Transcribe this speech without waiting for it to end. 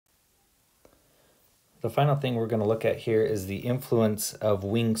The final thing we're going to look at here is the influence of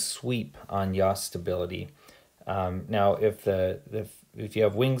wing sweep on yaw stability. Now, if you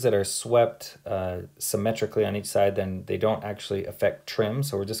have wings that are swept symmetrically on each side, then they don't actually affect trim.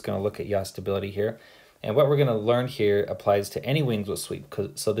 So we're just going to look at yaw stability here. And what we're going to learn here applies to any wings with sweep.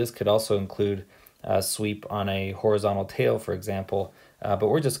 So this could also include sweep on a horizontal tail, for example. But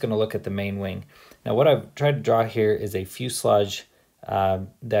we're just going to look at the main wing. Now, what I've tried to draw here is a fuselage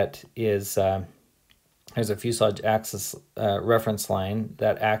that is... There's a fuselage axis reference line.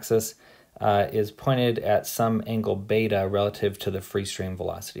 That axis is pointed at some angle beta relative to the free stream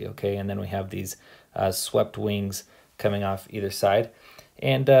velocity, okay? And then we have these swept wings coming off either side.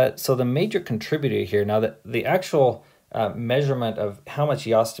 And so the major contributor here, now that the actual measurement of how much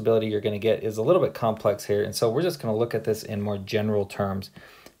yaw stability you're going to get is a little bit complex here, and so we're just going to look at this in more general terms.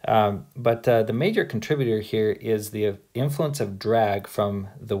 But the major contributor here is the influence of drag from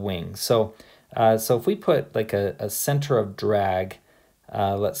the wings. So if we put like a center of drag,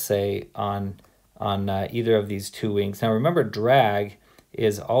 let's say on either of these two wings. Now remember, drag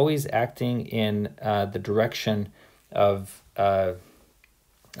is always acting in the direction of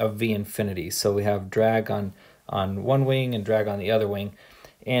v infinity. So we have drag on one wing and drag on the other wing.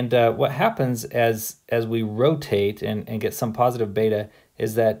 And what happens as we rotate and get some positive beta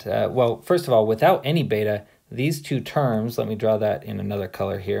is that, well, first of all, without any beta, these two terms, let me draw that in another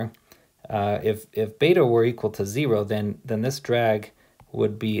color here. If beta were equal to 0, then this drag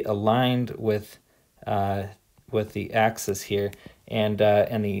would be aligned with the axis here, and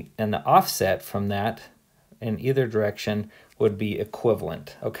the offset from that in either direction would be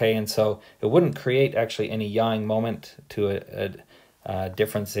equivalent. Okay, and so it wouldn't create actually any yawing moment to a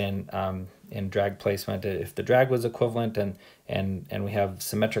difference in drag placement. If the drag was equivalent and we have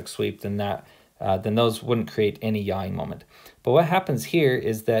symmetric sweep, then then those wouldn't create any yawing moment. But what happens here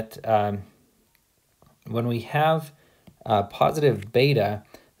is that when we have positive beta,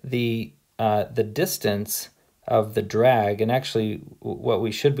 the distance of the drag, and actually what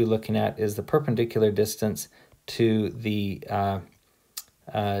we should be looking at is the perpendicular distance to the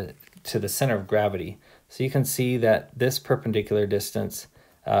center of gravity. So you can see that this perpendicular distance,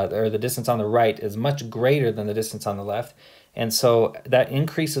 or the distance on the right, is much greater than the distance on the left. And so that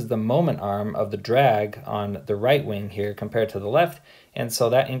increases the moment arm of the drag on the right wing here compared to the left. And so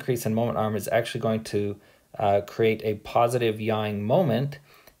that increase in moment arm is actually going to create a positive yawing moment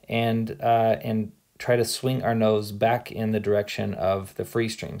and try to swing our nose back in the direction of the free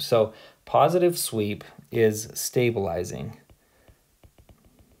stream. So positive sweep is stabilizing.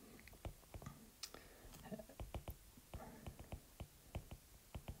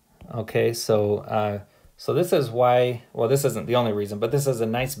 Okay, so this is why, well, this isn't the only reason, but this is a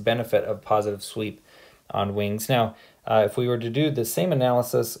nice benefit of positive sweep on wings. Now, if we were to do the same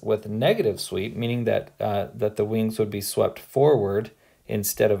analysis with negative sweep, meaning that the wings would be swept forward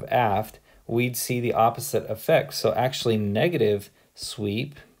instead of aft, we'd see the opposite effect. So actually negative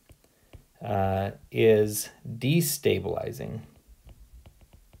sweep is destabilizing.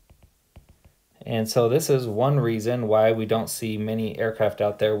 And so this is one reason why we don't see many aircraft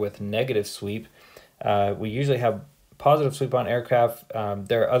out there with negative sweep. We usually have positive sweep on aircraft.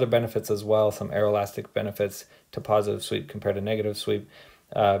 There are other benefits as well, some aeroelastic benefits to positive sweep compared to negative sweep.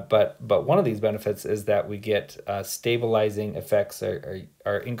 But one of these benefits is that we get stabilizing effects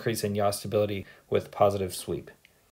or increase in yaw stability with positive sweep.